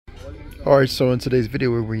Alright, so in today's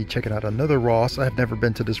video we'll be checking out another Ross. I have never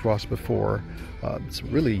been to this Ross before. It's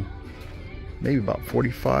really maybe about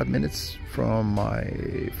 45 minutes from my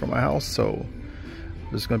house, so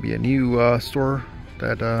this is going to be a new store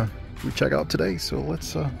that we check out today. So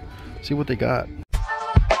let's see what they got.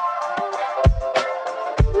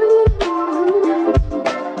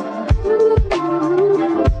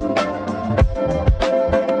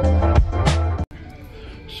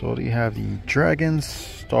 So they have the Dragon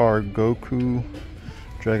Star Goku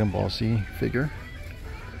Dragon Ball Z figure,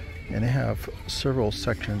 and they have several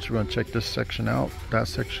sections. We're going to check this section out, that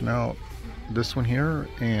section out, this one here,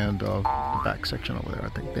 and the back section over there. I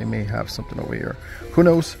think they may have something over here. Who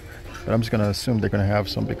knows? But I'm just going to assume they're going to have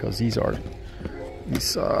some, because these little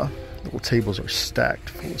tables are stacked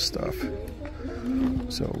full of stuff.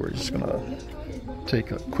 So we're just going to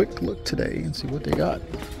take a quick look today and see what they got.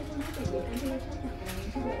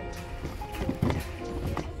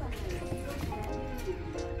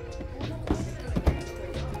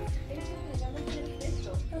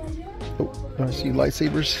 I see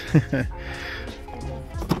lightsabers.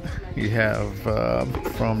 You have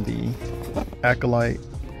from the Acolyte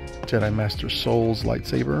Jedi Master Soul's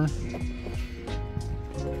lightsaber.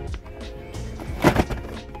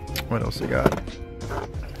 What else they got?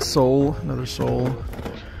 Soul, another Soul.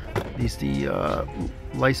 These the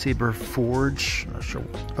lightsaber forge. Not sure.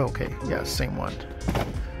 Okay, yeah, same one.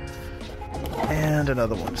 And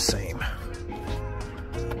another one, same.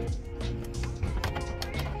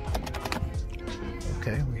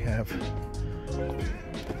 Okay, we have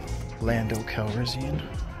Lando Calrissian,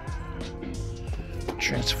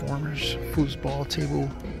 Transformers, Foosball Table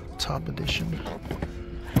Top Edition.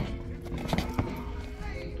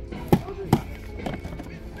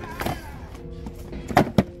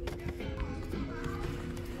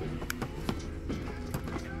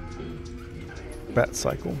 Bat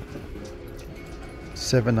Cycle,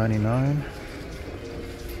 $7.99.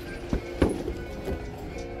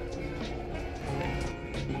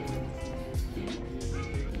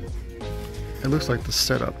 It looks like the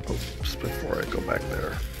setup. Oops, before I go back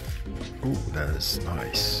there. Ooh, that is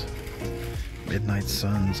nice. Midnight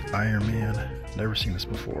Suns, Iron Man. Never seen this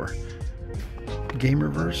before.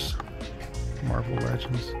 Gamerverse, Marvel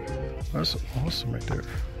Legends. That's awesome right there.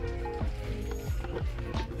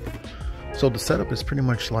 So the setup is pretty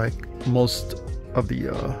much like most of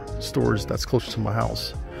the stores that's close to my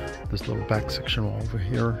house. This little back section over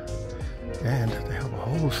here. And they have a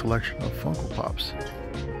whole selection of Funko Pops.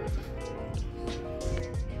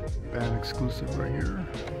 Band exclusive right here.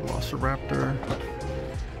 Velociraptor,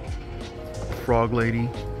 Frog Lady,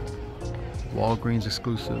 Walgreens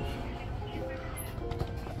exclusive.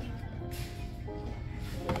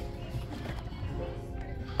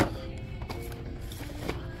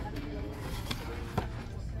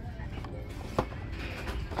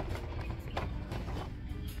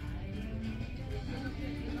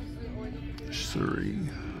 Surrey,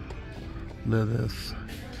 Lilith,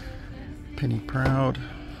 Penny Proud,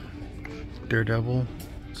 Daredevil.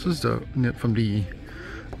 This is from the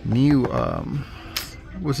new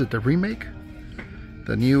was it the remake?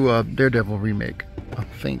 The new Daredevil remake, I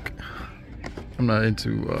think. I'm not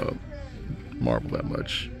into Marvel that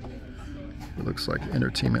much. It looks like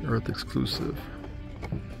Entertainment Earth exclusive.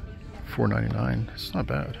 $4.99. It's not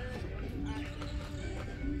bad.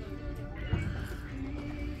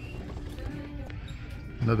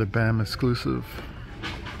 Another BAM exclusive.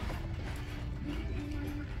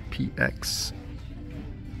 PX.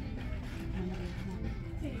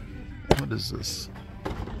 What is this?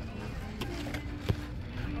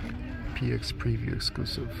 PX preview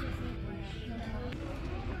exclusive.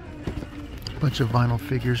 Bunch of vinyl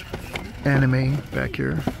figures. Anime back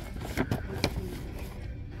here.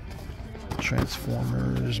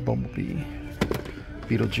 Transformers, Bumblebee,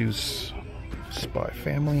 Beetlejuice, Spy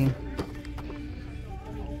Family.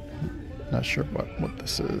 Not sure what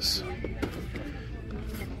this is.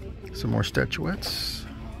 Some more statuettes.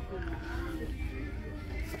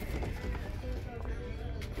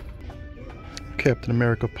 Captain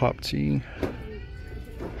America Pop Tee.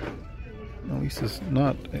 At least it's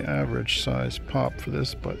not an average size pop for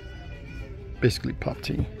this, but basically Pop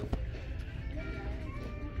Tee.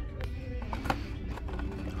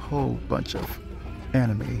 Whole bunch of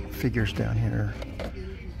anime figures down here.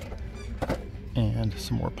 And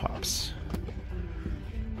some more pops.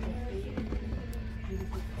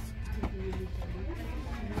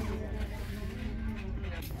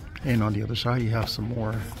 And on the other side, you have some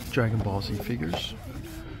more Dragon Ball Z figures.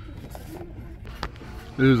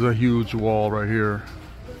 This is a huge wall right here.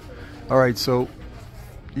 Alright, so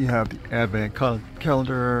you have the Advent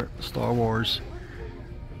calendar, Star Wars,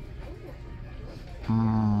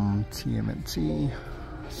 TMNT,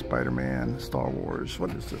 Spider-Man, Star Wars.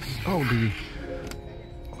 What is this? Oh,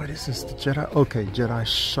 what is this? The Jedi? Okay, Jedi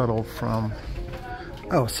shuttle from.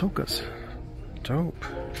 Oh, Ahsoka's. Dope.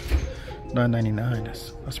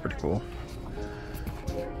 $9.99. That's pretty cool.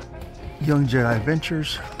 Young Jedi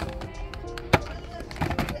Adventures.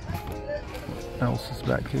 What else is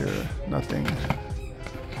back here? Nothing.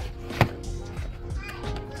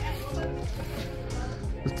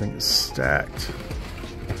 This thing is stacked.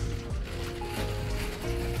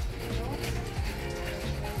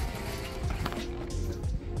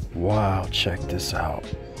 Wow, check this out.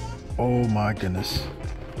 Oh my goodness.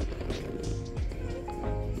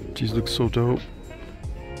 These look so dope.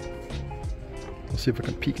 Let's see if I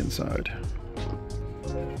can peek inside.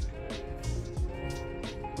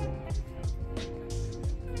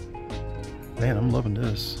 Man, I'm loving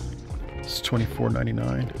this. It's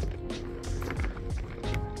 $24.99.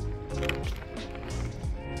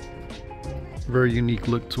 Very unique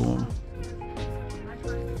look to them.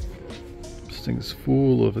 This thing is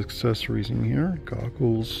full of accessories in here.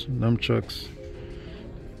 Goggles, nunchucks,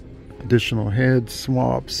 additional head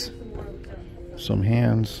swaps, some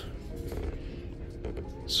hands,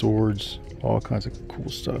 swords, all kinds of cool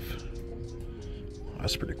stuff.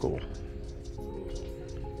 That's pretty cool.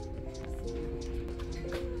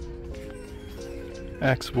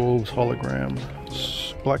 Axe Wolves hologram,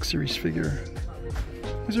 Black Series figure.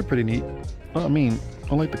 These are pretty neat. I mean,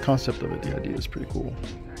 I like the concept of it. The idea is pretty cool.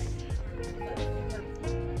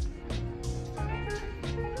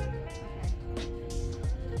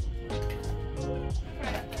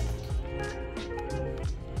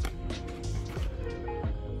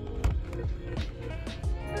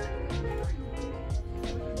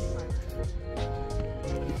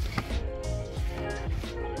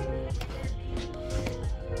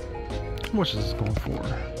 How much is this going for?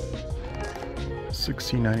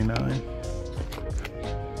 $16.99.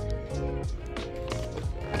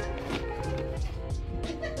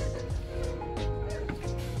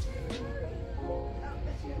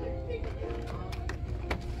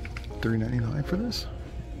 $3.99 for this?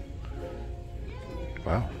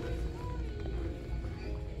 Wow.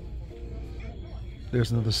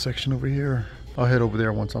 There's another section over here. I'll head over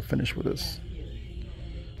there once I'm finished with this.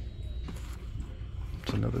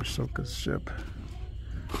 It's another Ahsoka ship.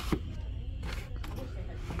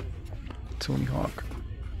 Tony Hawk.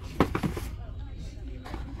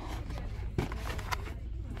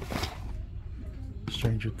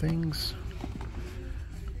 Stranger Things.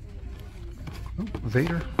 Oh,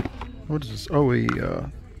 Vader. What is this? Oh,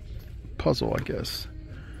 a puzzle, I guess.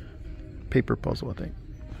 Paper puzzle, I think.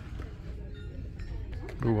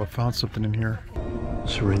 Oh, I found something in here.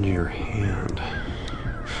 Surrender your hand.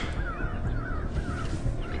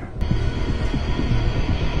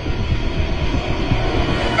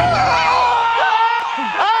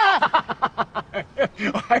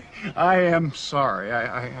 I am sorry.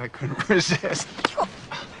 I couldn't resist.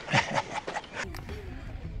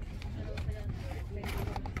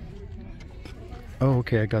 Oh,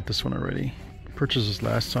 okay, I got this one already. Purchased this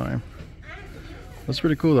last time. That's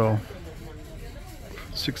pretty cool though.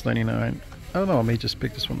 $6.99. I don't know, I may just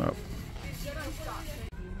pick this one up.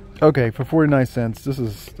 Okay, for 49 cents. This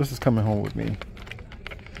is coming home with me.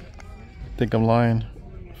 Think I'm lying?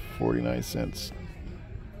 49 cents.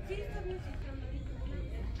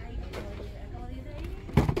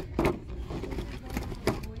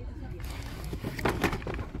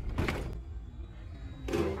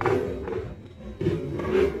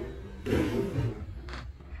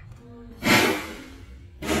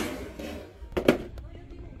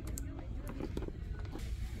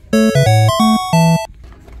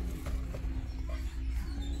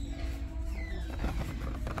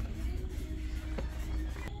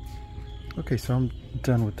 Okay, so I'm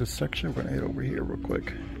done with this section. We're gonna head over here real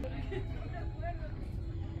quick.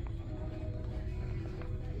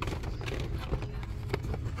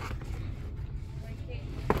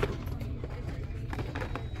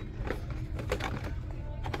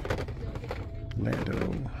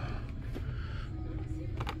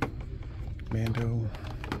 Mando.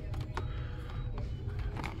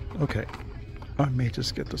 Okay, I may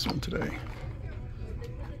just get this one today.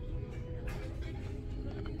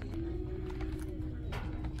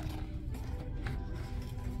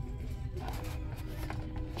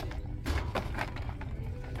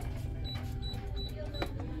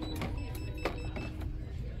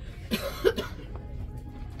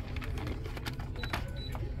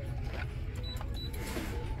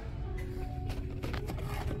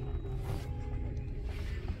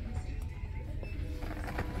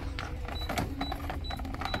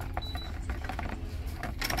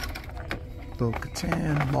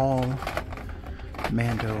 Bo-Katan, Maul,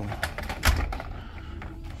 Mando.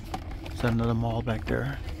 Is that another Maul back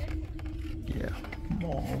there? Yeah,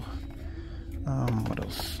 Maul. What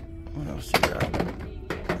else? What else you got?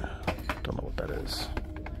 Don't know what that is.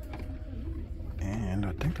 And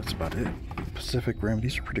I think that's about it. Pacific Rim.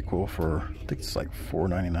 These are pretty cool for, I think it's like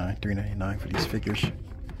 $4.99, $3.99 for these figures.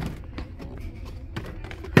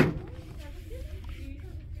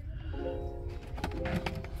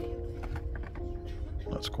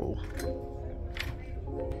 That's cool.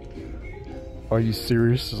 Are you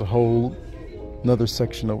serious? There's a whole another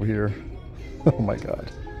section over here. Oh my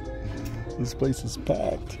god. This place is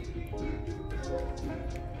packed.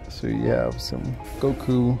 So you have some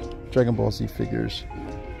Goku, Dragon Ball Z figures,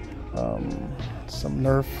 some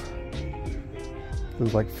Nerf,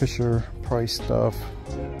 there's like Fisher Price stuff,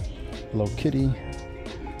 Hello Kitty,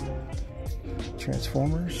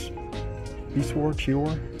 Transformers, Beast War,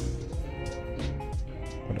 Chior.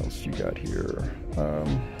 What else you got here?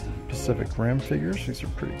 Pacific Rim figures. These are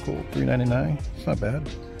pretty cool. $3.99. It's not bad.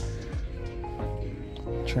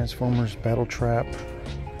 Transformers Battle Trap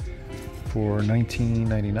for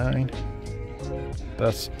 $19.99.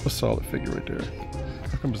 That's a solid figure right there.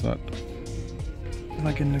 How come it's not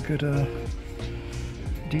getting a good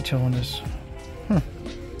detail on this?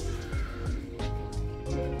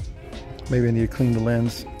 Maybe I need to clean the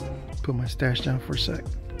lens. Put my stash down for a sec.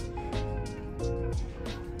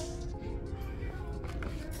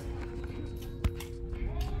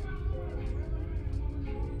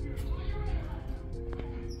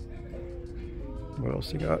 What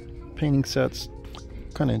else you got? Painting sets.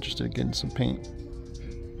 Kind of interested in getting some paint.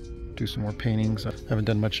 Do some more paintings. I haven't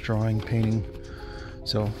done much drawing, painting,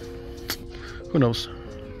 so who knows.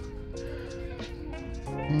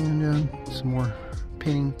 And some more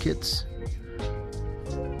painting kits.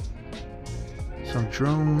 Some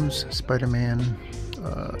drones. Spider-Man.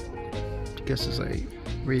 I guess is a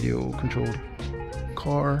radio-controlled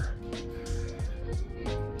car.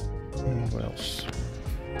 And what else?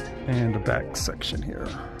 And the back section here.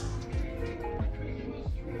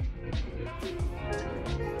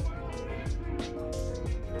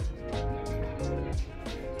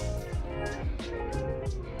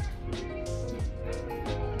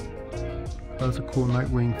 That's a cool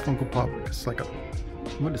Nightwing Funko Pop. It's like a,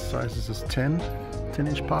 what size is this?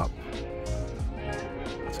 10-inch pop.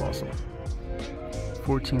 That's awesome.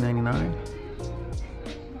 $14.99.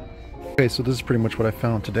 Okay, so this is pretty much what I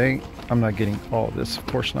found today. I'm not getting all of this, of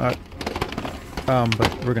course not.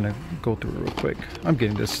 But we're gonna go through it real quick. I'm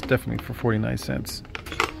getting this definitely for 49 cents.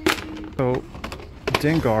 So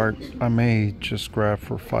Dengard I may just grab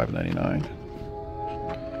for $5.99.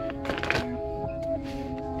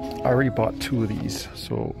 I already bought 2 of these,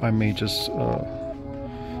 so I may just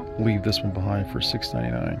leave this one behind for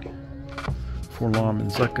 $6.99. Forlom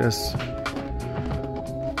and Zuckus.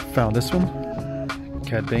 Found this one,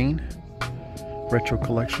 Cad Bane Retro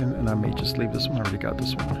Collection, and I may just leave this one. I already got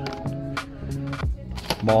this one.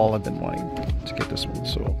 Maul, I've been wanting to get this one,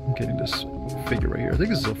 so I'm getting this figure right here. I think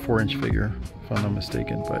this is a 4-inch figure, if I'm not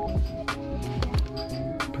mistaken, but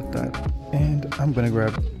put that. And I'm gonna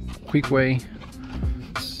grab Queequeg.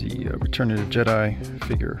 The Return of the Jedi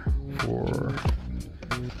figure for,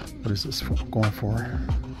 what is this going for?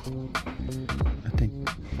 I think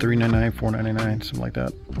 $3.99, $4.99, something like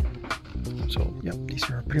that. So yeah, these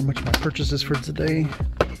are pretty much my purchases for today.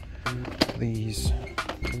 These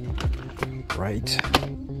right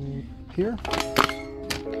here.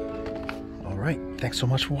 All right, thanks so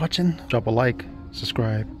much for watching. Drop a like,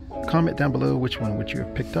 subscribe, comment down below which one would you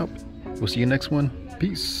have picked up. We'll see you next one.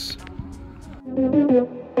 Peace.